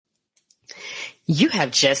You have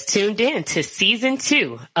just tuned in to Season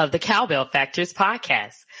 2 of the Cowbell Factors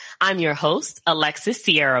podcast. I'm your host, Alexis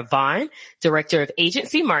Sierra Vaughn, Director of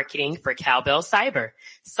Agency Marketing for Cowbell Cyber,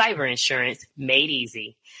 cyber insurance made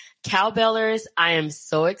easy. Cowbellers, I am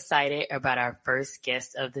so excited about our first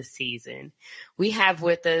guest of the season. We have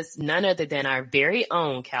with us none other than our very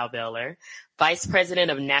own Cowbeller, Vice President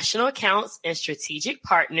of National Accounts and Strategic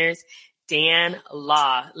Partners, Dan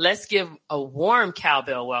Law. Let's give a warm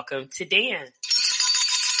cowbell welcome to Dan.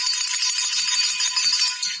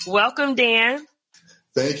 Welcome, Dan.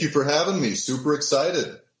 Thank you for having me. Super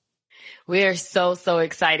excited. We are so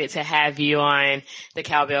excited to have you on the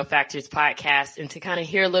Cowbell Factors podcast and to kind of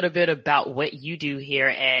hear a little bit about what you do here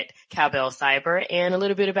at Cowbell Cyber and a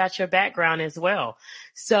little bit about your background as well.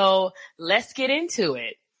 So let's get into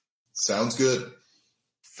it. Sounds good.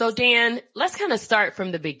 So Dan, let's kind of start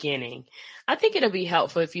from the beginning. I think it'll be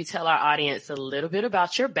helpful if you tell our audience a little bit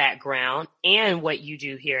about your background and what you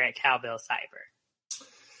do here at Cowbell Cyber.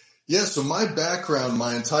 Yeah, so my background,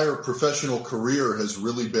 my entire professional career has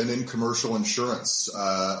really been in commercial insurance.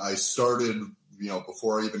 I started,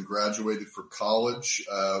 before I even graduated from college,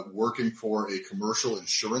 working for a commercial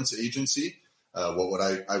insurance agency, what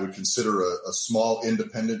I would consider a small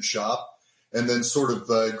independent shop, and then sort of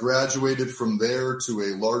graduated from there to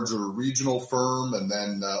a larger regional firm. And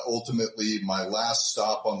then ultimately my last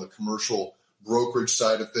stop on the commercial brokerage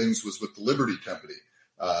side of things was with the Liberty Company,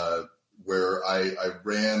 where I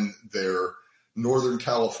ran their Northern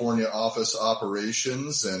California office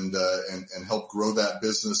operations and helped grow that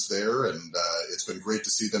business there. And it's been great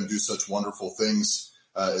to see them do such wonderful things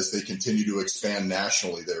as they continue to expand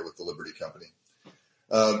nationally there with the Liberty Company.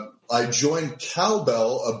 I joined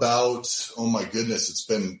Cowbell about, it's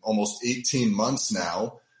been almost 18 months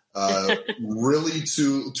now, really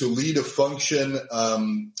to lead a function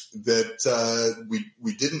that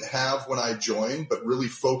we didn't have when I joined, but really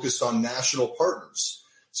focused on national partners.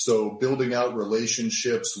 So building out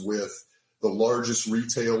relationships with the largest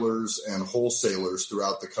retailers and wholesalers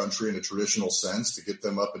throughout the country in a traditional sense to get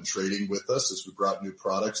them up and trading with us as we brought new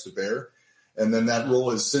products to bear. And then that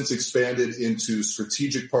role has since expanded into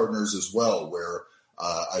strategic partners as well, where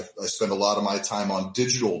I spend a lot of my time on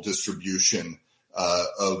digital distribution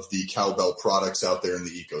of the Cowbell products out there in the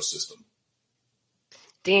ecosystem.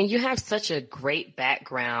 Dan, you have such a great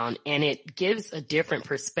background, and it gives a different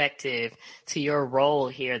perspective to your role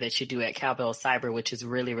here that you do at Cowbell Cyber, which is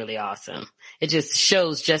really, really awesome. It just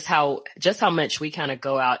shows just how much we kind of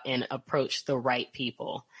go out and approach the right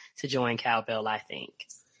people to join Cowbell, I think.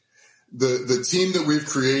 The team that we've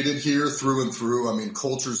created here through and through,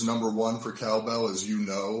 culture's number one for Cowbell, as you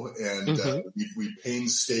know, and we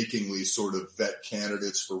painstakingly sort of vet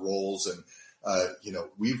candidates for roles. And,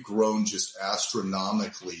 we've grown just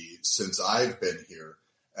astronomically since I've been here,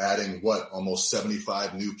 adding almost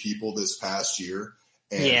 75 new people this past year.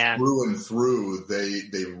 And through and through,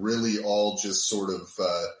 they really all just sort of,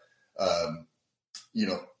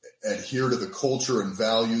 adhere to the culture and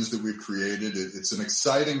values that we've created. It's an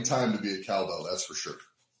exciting time to be at Cowbell, that's for sure.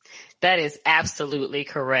 That is absolutely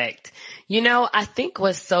correct. I think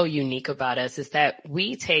what's so unique about us is that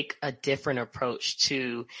we take a different approach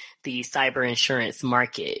to the cyber insurance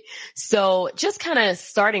market. So just kind of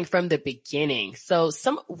starting from the beginning. So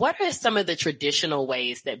what are some of the traditional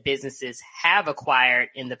ways that businesses have acquired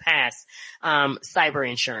in the past cyber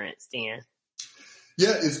insurance, Dan?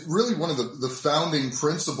 Yeah, it's really one of the founding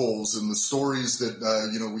principles and the stories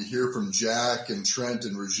that, we hear from Jack and Trent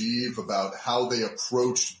and Rajiv about how they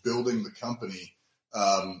approached building the company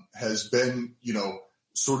has been,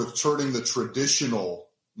 sort of turning the traditional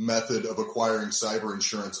method of acquiring cyber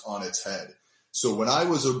insurance on its head. So when I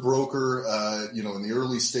was a broker, in the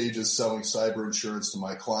early stages selling cyber insurance to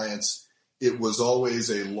my clients, it was always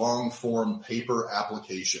a long form paper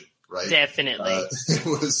application. Right? Definitely.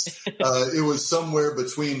 It was somewhere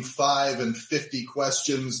between 5 and 50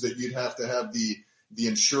 questions that you'd have to have the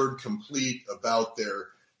insured complete about their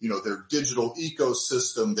digital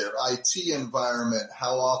ecosystem, their IT environment,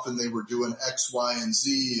 how often they were doing X, Y, and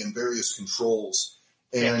Z, and various controls.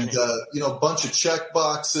 And, a bunch of check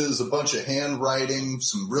boxes, a bunch of handwriting,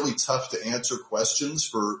 some really tough to answer questions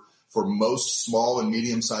for most small and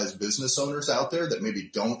medium-sized business owners out there that maybe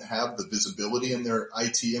don't have the visibility in their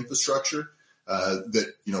IT infrastructure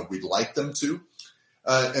that we'd like them to.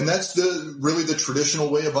 And that's really the traditional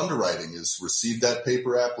way of underwriting is receive that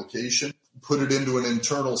paper application, put it into an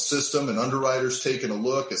internal system, and underwriters taking a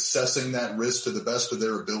look, assessing that risk to the best of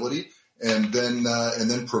their ability, and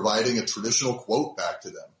then providing a traditional quote back to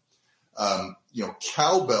them.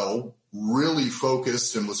 Cowbell really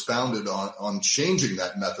focused and was founded on changing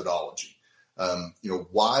that methodology.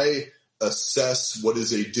 Why assess what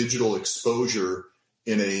is a digital exposure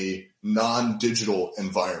in a non-digital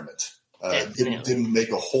environment. Didn't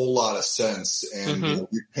make a whole lot of sense. And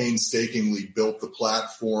we painstakingly built the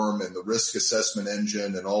platform and the risk assessment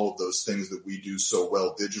engine and all of those things that we do so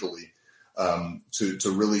well digitally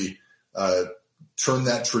to really turn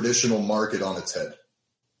that traditional market on its head.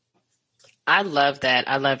 I love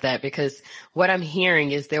that because what I'm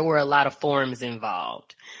hearing is there were a lot of forms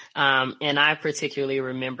involved. And I particularly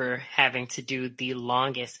remember having to do the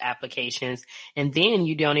longest applications. And then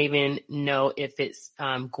you don't even know if it's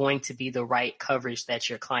going to be the right coverage that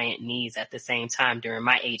your client needs at the same time during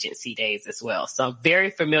my agency days as well. So I'm very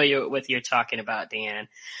familiar with what you're talking about, Dan.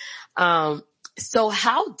 So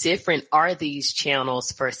how different are these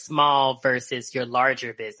channels for small versus your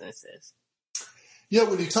larger businesses? Yeah,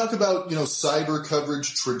 when you talk about, cyber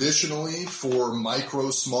coverage traditionally for micro,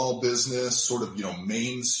 small business, sort of,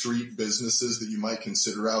 main street businesses that you might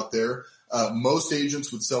consider out there, most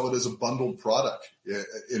agents would sell it as a bundled product,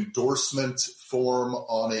 endorsement form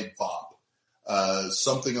on a BOP,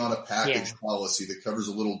 something on a package policy that covers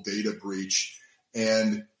a little data breach.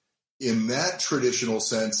 And in that traditional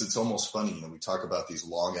sense, it's almost funny, we talk about these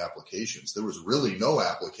long applications. There was really no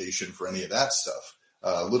application for any of that stuff.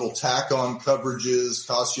 Little tack-on coverages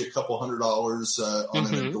cost you a couple $100 on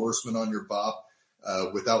an endorsement on your BOP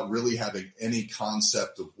without really having any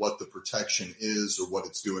concept of what the protection is or what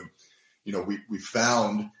it's doing. We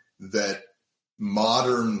found that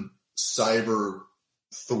modern cyber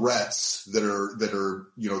threats that are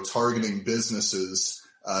targeting businesses,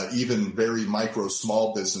 even very micro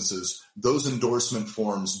small businesses, those endorsement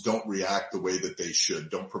forms don't react the way that they should,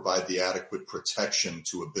 don't provide the adequate protection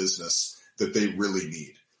to a business that they really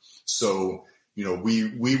need. So,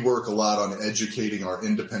 we work a lot on educating our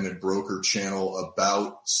independent broker channel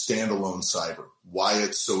about standalone cyber, why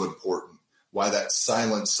it's so important, why that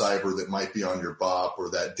silent cyber that might be on your BOP or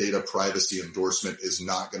that data privacy endorsement is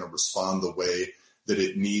not going to respond the way that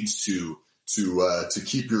it needs to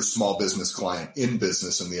keep your small business client in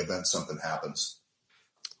business in the event something happens.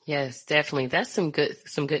 Yes, definitely. That's some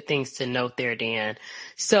good things to note there, Dan.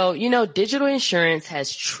 So, digital insurance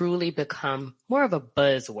has truly become more of a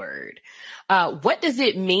buzzword. What does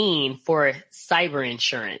it mean for cyber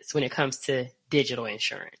insurance when it comes to digital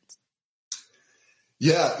insurance?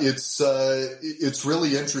 Yeah, it's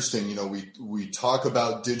really interesting. We talk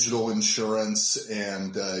about digital insurance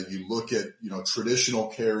and you look at, traditional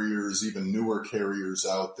carriers, even newer carriers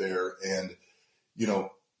out there, and,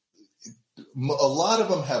 a lot of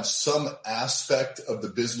them have some aspect of the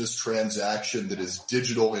business transaction that is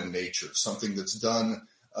digital in nature, something that's done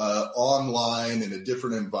online in a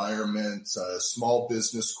different environment, small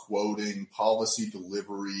business quoting, policy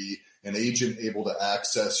delivery, an agent able to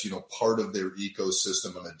access, part of their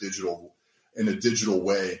ecosystem in a digital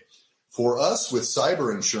way. For us with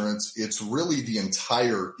cyber insurance, it's really the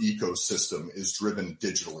entire ecosystem is driven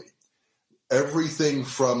digitally. Everything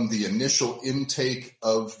from the initial intake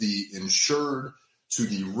of the insured to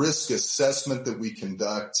the risk assessment that we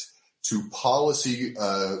conduct to policy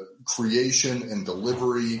creation and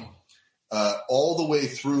delivery, all the way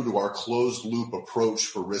through to our closed loop approach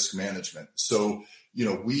for risk management. So,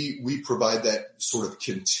 we provide that sort of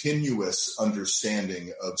continuous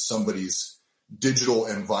understanding of somebody's digital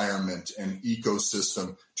environment and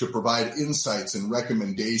ecosystem to provide insights and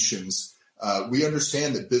recommendations. We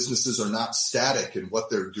understand that businesses are not static in what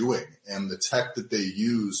they're doing and the tech that they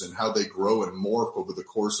use and how they grow and morph over the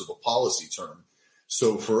course of a policy term.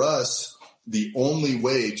 So for us, the only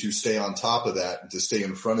way to stay on top of that and to stay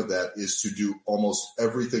in front of that is to do almost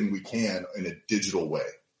everything we can in a digital way.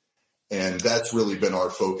 And that's really been our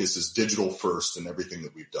focus, is digital first in everything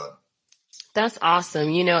that we've done. That's awesome.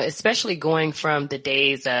 Especially going from the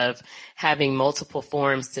days of having multiple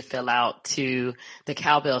forms to fill out to the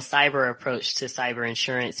Cowbell Cyber approach to cyber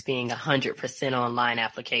insurance being 100% online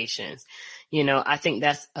applications. I think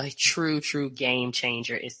that's a true game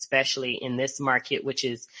changer, especially in this market, which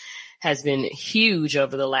has been huge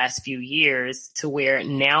over the last few years, to where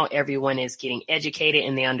now everyone is getting educated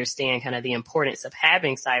and they understand kind of the importance of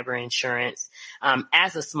having cyber insurance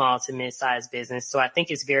as a small to mid-sized business. So I think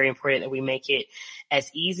it's very important that we make it as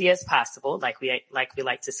easy as possible, like we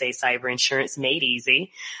like to say, cyber insurance made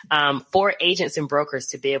easy, for agents and brokers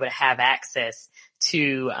to be able to have access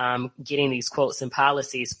to getting these quotes and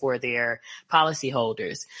policies for their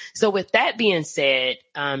policyholders. So with that being said,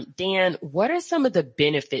 Dan, what are some of the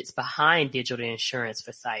benefits behind digital insurance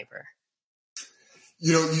for cyber?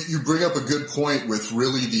 You bring up a good point with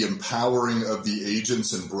really the empowering of the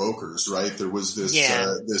agents and brokers, right? There was this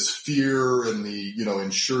this fear and the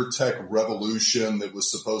InsurTech revolution that was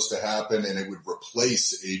supposed to happen, and it would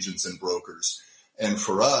replace agents and brokers. And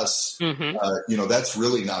for us, that's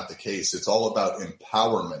really not the case. It's all about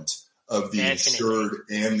empowerment of the insured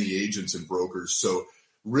and the agents and brokers. So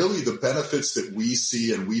really, the benefits that we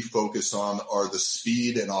see and we focus on are the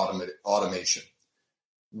speed and automation.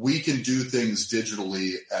 We can do things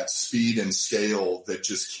digitally at speed and scale that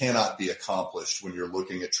just cannot be accomplished when you're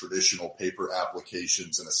looking at traditional paper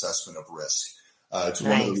applications and assessment of risk. It's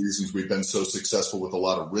one of the reasons we've been so successful with a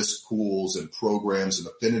lot of risk pools and programs and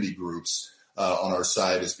affinity groups on our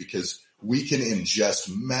side, is because we can ingest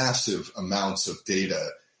massive amounts of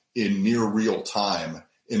data in near real time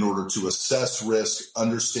in order to assess risk,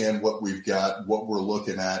 understand what we've got, what we're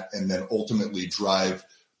looking at, and then ultimately drive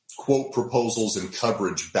quote proposals and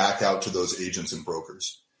coverage back out to those agents and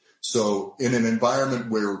brokers. So in an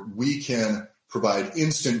environment where we can provide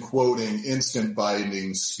instant quoting, instant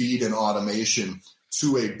binding, speed and automation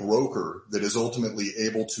to a broker that is ultimately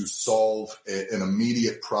able to solve an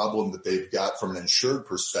immediate problem that they've got from an insured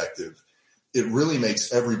perspective, it really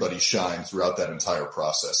makes everybody shine throughout that entire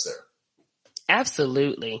process there.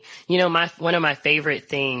 Absolutely. One of my favorite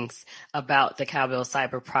things about the Cowbell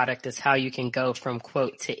Cyber product is how you can go from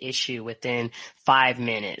quote to issue within 5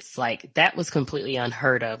 minutes. Like, that was completely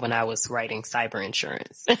unheard of when I was writing cyber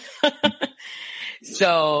insurance.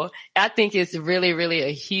 So I think it's really, really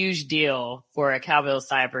a huge deal for a Cowbell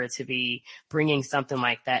Cyber to be bringing something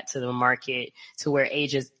like that to the market, to where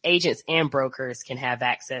agents and brokers can have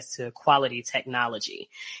access to quality technology.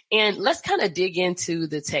 And let's kind of dig into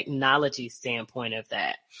the technology standpoint of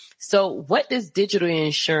that. So what does digital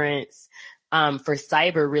insurance for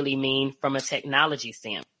cyber really mean from a technology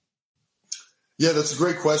standpoint? Yeah, that's a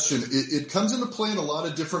great question. It comes into play in a lot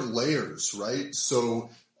of different layers, right?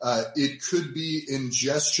 So it could be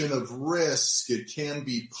ingestion of risk. It can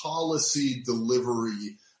be policy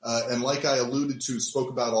delivery. And like I spoke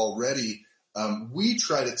about already, we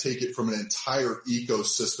try to take it from an entire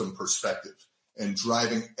ecosystem perspective and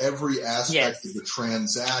driving every aspect of the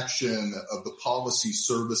transaction of the policy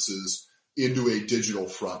services into a digital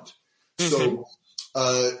front. So,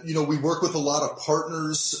 we work with a lot of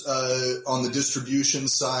partners on the distribution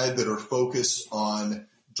side that are focused on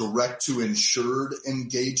direct to insured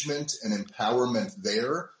engagement and empowerment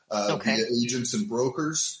there via agents and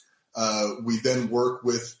brokers. We then work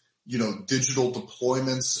with, digital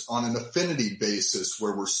deployments on an affinity basis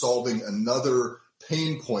where we're solving another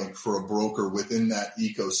pain point for a broker within that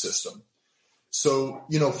ecosystem. So,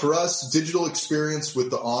 for us, digital experience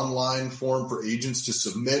with the online form for agents to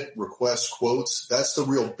submit, request quotes, that's the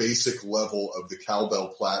real basic level of the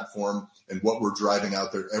Cowbell platform and what we're driving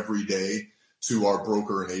out there every day to our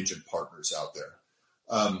broker and agent partners out there.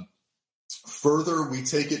 Further, we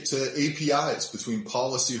take it to APIs between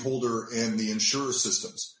policyholder and the insurer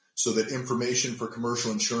systems so that information for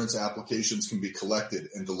commercial insurance applications can be collected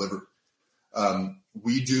and delivered.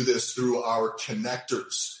 We do this through our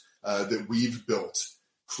connectors that we've built,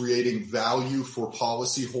 creating value for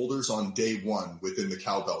policyholders on day one within the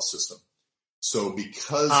Cowbell system. So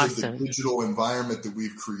because of the digital environment that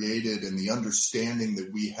we've created and the understanding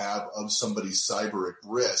that we have of somebody's cyber at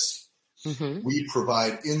risk, we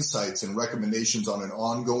provide insights and recommendations on an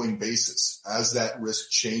ongoing basis as that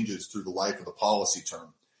risk changes through the life of the policy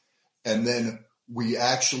term. And then we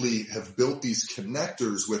actually have built these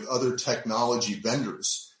connectors with other technology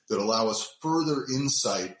vendors that allow us further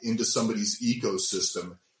insight into somebody's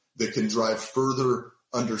ecosystem that can drive further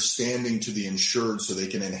understanding to the insured so they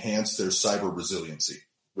can enhance their cyber resiliency,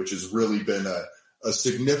 which has really been a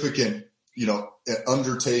significant,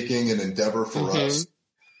 undertaking and endeavor for us.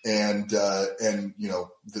 And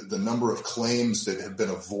the number of claims that have been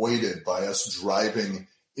avoided by us driving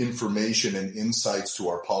information and insights to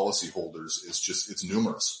our policyholders it's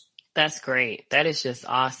numerous. That's great. That is just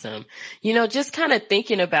awesome. Just kind of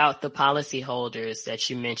thinking about the policyholders that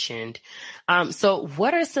you mentioned. So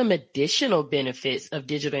what are some additional benefits of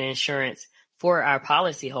digital insurance for our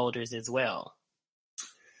policyholders as well?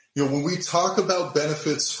 When we talk about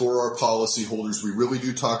benefits for our policyholders, we really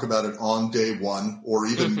do talk about it on day one or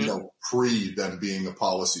even, pre them being a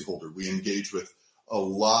policyholder. We engage with a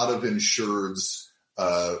lot of insureds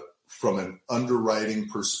from an underwriting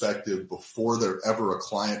perspective before they're ever a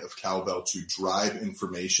client of Cowbell to drive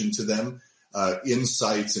information to them,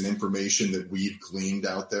 insights and information that we've gleaned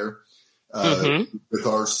out there with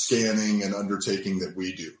our scanning and undertaking that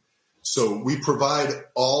we do. So we provide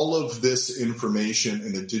all of this information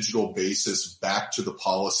in a digital basis back to the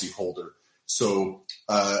policyholder So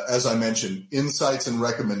as I mentioned, insights and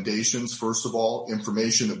recommendations, first of all,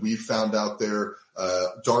 information that we've found out there,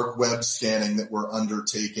 dark web scanning that we're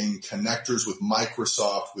undertaking, connectors with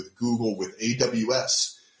Microsoft, with Google, with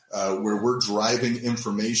AWS, where we're driving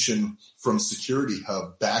information from Security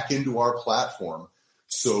Hub back into our platform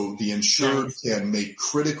so the insured can make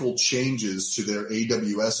critical changes to their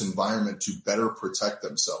AWS environment to better protect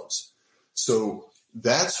themselves. So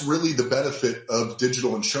that's really the benefit of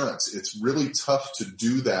digital insurance. It's really tough to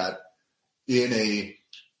do that in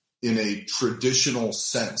a traditional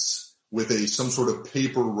sense with some sort of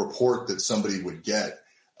paper report that somebody would get.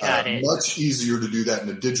 Got it. Much easier to do that in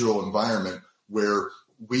a digital environment where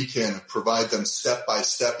we can provide them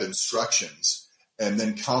step-by-step instructions and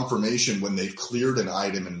then confirmation when they've cleared an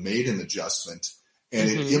item and made an adjustment. And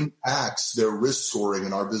it impacts their risk scoring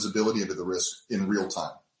and our visibility into the risk in real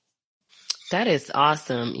time. That is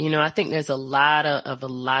awesome. I think there's a lot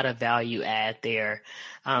of value add there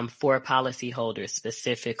for policyholders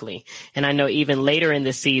specifically. And I know even later in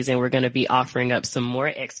the season, we're going to be offering up some more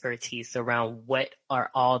expertise around what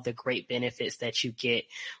are all the great benefits that you get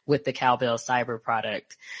with the Cowbell Cyber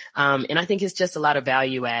product. And I think it's just a lot of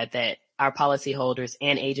value add that our policyholders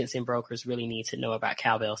and agents and brokers really need to know about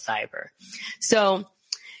Cowbell Cyber. So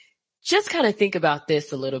just kind of think about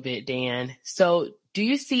this a little bit, Dan. So do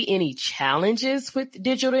you see any challenges with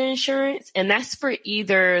digital insurance? And that's for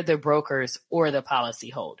either the brokers or the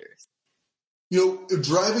policyholders.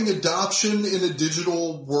 Driving adoption in a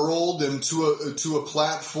digital world and to a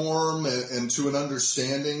platform and to an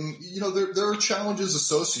understanding, there are challenges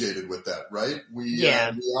associated with that, right? We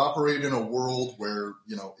operate in a world where,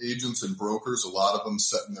 agents and brokers, a lot of them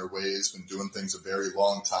set in their ways, been doing things a very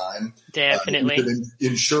long time. Definitely.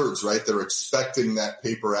 Insureds, right? They're expecting that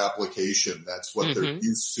paper application. That's what they're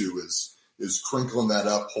used to is crinkling that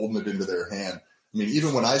up, holding it into their hand. I mean,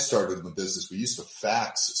 even when I started in the business, we used to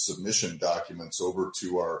fax submission documents over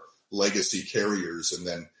to our legacy carriers and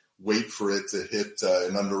then wait for it to hit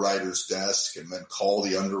an underwriter's desk and then call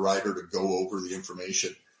the underwriter to go over the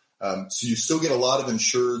information. So you still get a lot of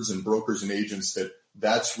insureds and brokers and agents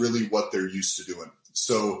that's really what they're used to doing.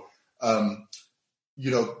 So,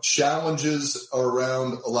 challenges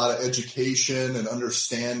around a lot of education and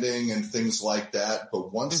understanding and things like that.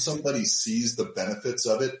 But once somebody sees the benefits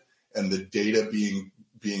of it, and the data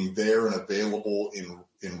being there and available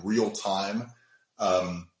in real time,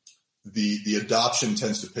 the adoption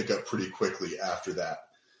tends to pick up pretty quickly after that.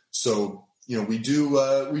 So, we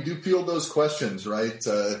do field those questions, right?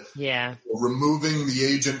 Removing the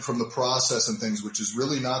agent from the process and things, which is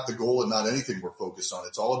really not the goal and not anything we're focused on.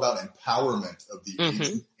 It's all about empowerment of the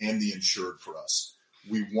agent and the insured for us.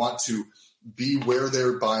 We want to be where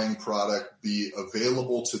they're buying product, be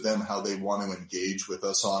available to them how they want to engage with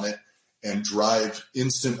us on it, and drive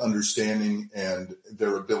instant understanding and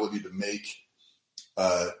their ability to make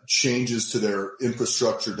changes to their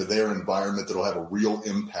infrastructure, to their environment that will have a real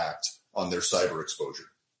impact on their cyber exposure.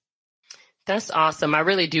 That's awesome. I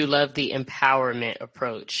really do love the empowerment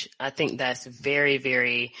approach. I think that's very,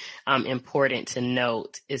 very important to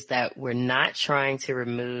note is that we're not trying to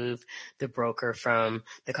remove the broker from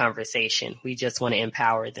the conversation. We just want to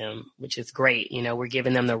empower them, which is great. We're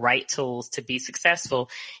giving them the right tools to be successful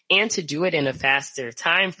and to do it in a faster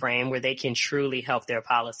time frame where they can truly help their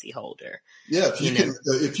policyholder. Yeah,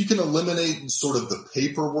 if you can eliminate sort of the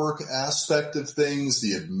paperwork aspect of things,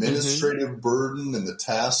 the administrative burden and the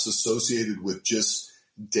tasks associated with just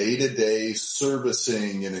day-to-day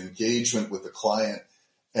servicing and engagement with the client,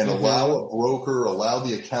 and allow a broker, allow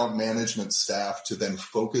the account management staff to then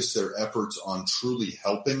focus their efforts on truly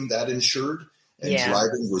helping that insured and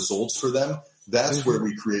driving results for them, that's where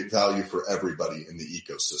we create value for everybody in the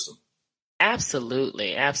ecosystem.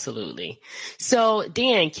 Absolutely. Absolutely. So,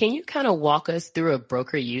 Dan, can you kind of walk us through a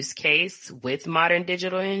broker use case with modern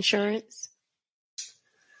digital insurance?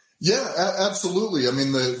 Yeah, absolutely. I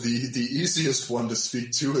mean, the easiest one to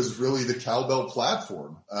speak to is really the Cowbell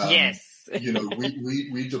platform. Yes.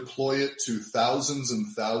 We deploy it to thousands and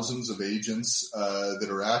thousands of agents that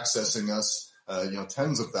are accessing us,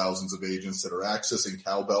 tens of thousands of agents that are accessing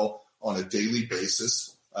Cowbell on a daily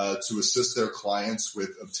basis. To assist their clients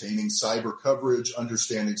with obtaining cyber coverage,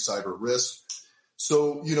 understanding cyber risk.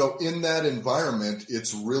 So, in that environment,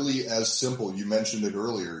 it's really as simple. You mentioned it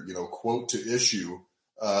earlier, quote to issue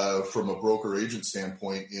from a broker agent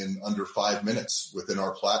standpoint in under 5 minutes within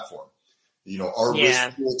our platform. Our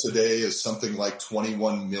risk pool today is something like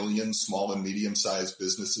 21 million small and medium-sized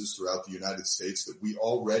businesses throughout the United States that we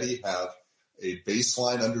already have a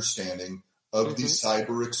baseline understanding of the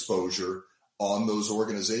cyber exposure on those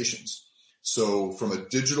organizations. So from a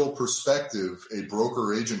digital perspective, a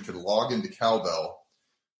broker agent can log into Cowbell,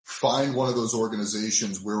 find one of those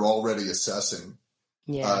organizations we're already assessing,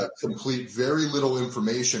 complete very little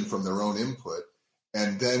information from their own input,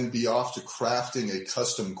 and then be off to crafting a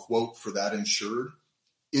custom quote for that insured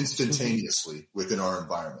instantaneously within our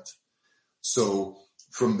environment. So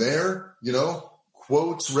from there,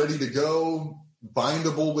 quotes ready to go,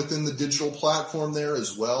 bindable within the digital platform there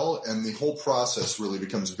as well. And the whole process really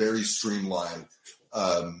becomes very streamlined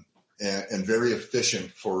and very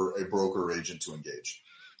efficient for a broker agent to engage.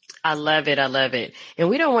 I love it. I love it. And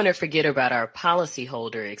we don't want to forget about our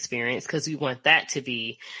policyholder experience because we want that to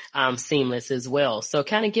be seamless as well. So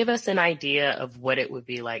kind of give us an idea of what it would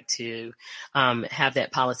be like to have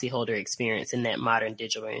that policyholder experience in that modern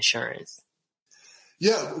digital insurance.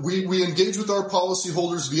 Yeah, we engage with our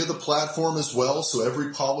policyholders via the platform as well. So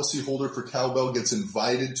every policyholder for Cowbell gets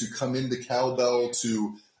invited to come into Cowbell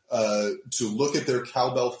to look at their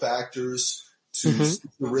Cowbell factors, to see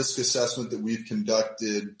the risk assessment that we've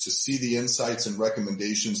conducted, to see the insights and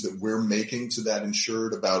recommendations that we're making to that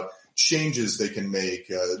insured about changes they can make,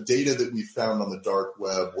 data that we found on the dark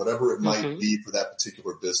web, whatever it might be for that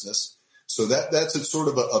particular business. So that's at sort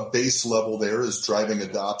of a base level there, is driving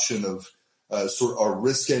adoption of sort of our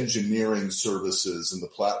risk engineering services and the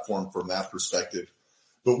platform from that perspective.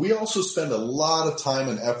 But we also spend a lot of time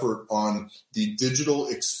and effort on the digital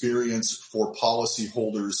experience for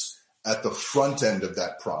policyholders at the front end of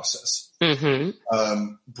that process.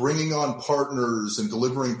 Bringing on partners and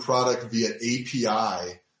delivering product via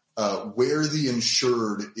API where the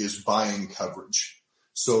insured is buying coverage.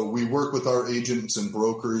 So we work with our agents and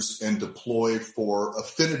brokers and deploy for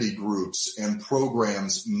affinity groups and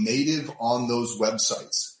programs native on those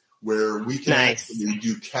websites where we can actually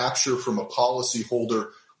do capture from a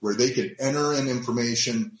policyholder where they can enter in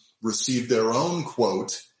information, receive their own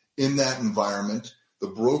quote in that environment. The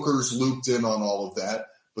broker's looped in on all of that,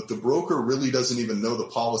 but the broker really doesn't even know the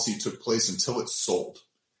policy took place until it's sold.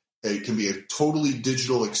 It can be a totally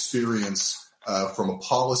digital experience from a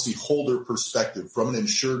policy holder perspective, from an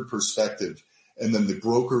insured perspective, and then the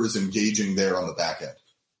broker is engaging there on the back end.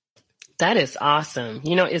 That is awesome.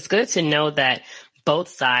 It's good to know that both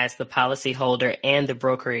sides, the policyholder and the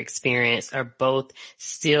broker experience, are both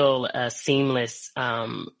still a seamless,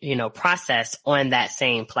 process on that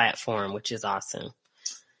same platform, which is awesome.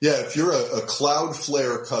 Yeah, if you're a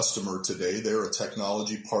Cloudflare customer today, they're a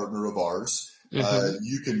technology partner of ours.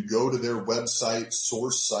 You can go to their website,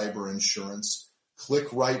 Source Cyber Insurance, click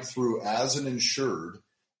right through as an insured,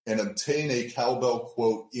 and obtain a Cowbell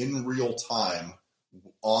quote in real time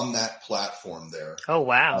on that platform there. Oh,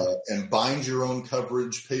 wow. And bind your own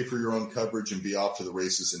coverage, pay for your own coverage, and be off to the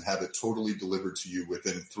races and have it totally delivered to you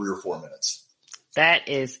within 3 or 4 minutes. That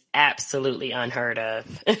is absolutely unheard of.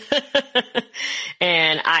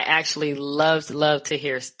 And I actually love to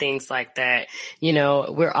hear things like that.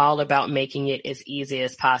 We're all about making it as easy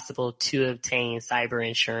as possible to obtain cyber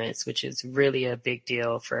insurance, which is really a big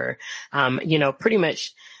deal for, pretty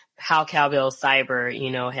much how Cowbell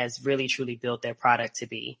Cyber, has really truly built their product to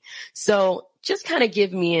be. So just kind of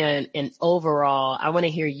give me an overall, I want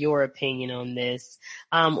to hear your opinion on this.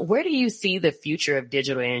 Where do you see the future of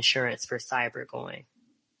digital insurance for cyber going?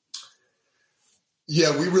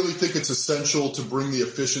 Yeah, we really think it's essential to bring the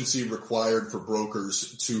efficiency required for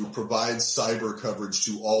brokers to provide cyber coverage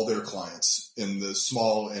to all their clients in the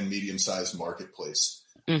small and medium-sized marketplace.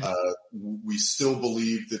 We still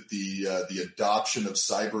believe that the adoption of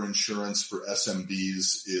cyber insurance for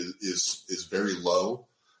SMBs is very low.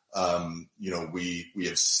 We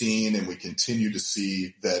have seen and we continue to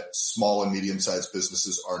see that small and medium-sized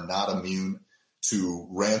businesses are not immune to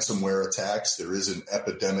ransomware attacks. There is an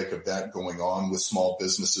epidemic of that going on with small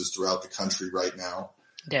businesses throughout the country right now.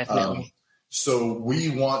 Definitely. So we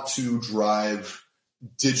want to drive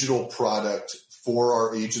digital product for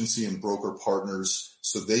our agency and broker partners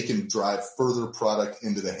so they can drive further product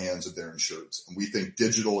into the hands of their insureds. And we think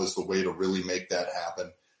digital is the way to really make that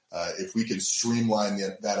happen. If we can streamline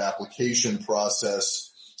that application process,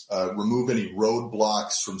 remove any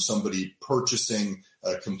roadblocks from somebody purchasing,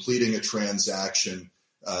 completing a transaction,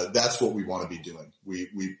 that's what we want to be doing. We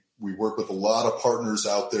work with a lot of partners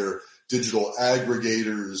out there, digital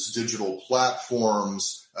aggregators, digital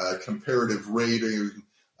platforms, comparative rating,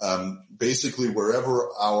 basically wherever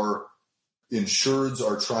our insureds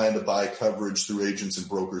are trying to buy coverage through agents and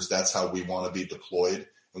brokers, that's how we want to be deployed.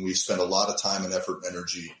 And we spend a lot of time and effort and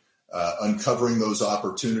energy uncovering those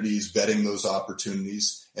opportunities, vetting those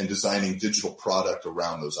opportunities, and designing digital product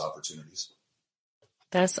around those opportunities.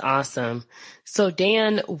 That's awesome. So,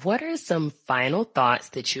 Dan, what are some final thoughts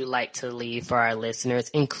that you'd like to leave for our listeners,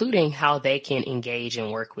 including how they can engage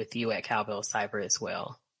and work with you at Cowbell Cyber as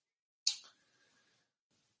well?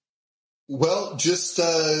 Well, just,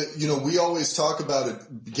 we always talk about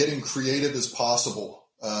it, getting creative as possible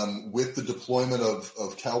with the deployment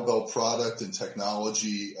of Cowbell product and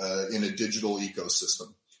technology in a digital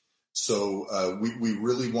ecosystem. So we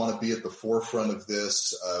really want to be at the forefront of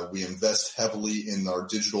this. We invest heavily in our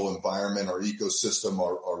digital environment, our ecosystem,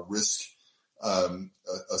 our risk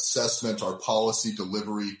assessment, our policy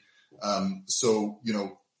delivery. So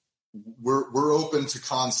we're open to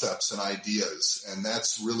concepts and ideas, and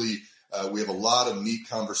that's really we have a lot of neat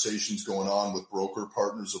conversations going on with broker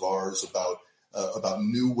partners of ours about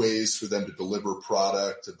new ways for them to deliver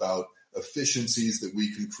product, about efficiencies that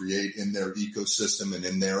we can create in their ecosystem and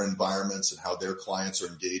in their environments and how their clients are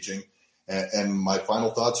engaging. And my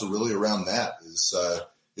final thoughts are really around that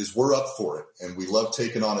is we're up for it. And we love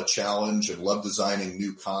taking on a challenge and love designing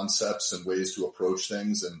new concepts and ways to approach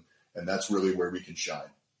things. And that's really where we can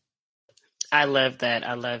shine. I love that.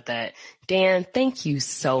 I love that. Dan, thank you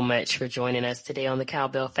so much for joining us today on the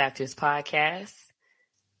Cowbell Factors podcast.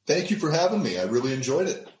 Thank you for having me. I really enjoyed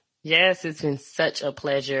it. Yes, it's been such a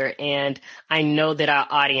pleasure. And I know that our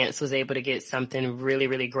audience was able to get something really,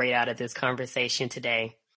 really great out of this conversation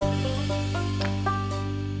today.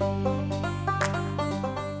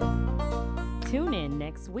 Tune in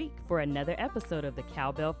next week for another episode of the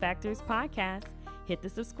Cowbell Factors podcast. Hit the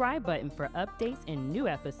subscribe button for updates and new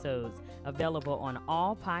episodes available on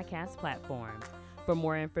all podcast platforms. For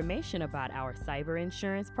more information about our cyber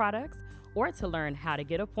insurance products or to learn how to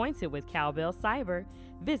get appointed with Cowbell Cyber,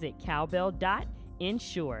 visit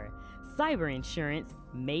cowbell.insure. Cyber insurance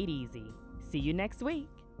made easy. See you next week.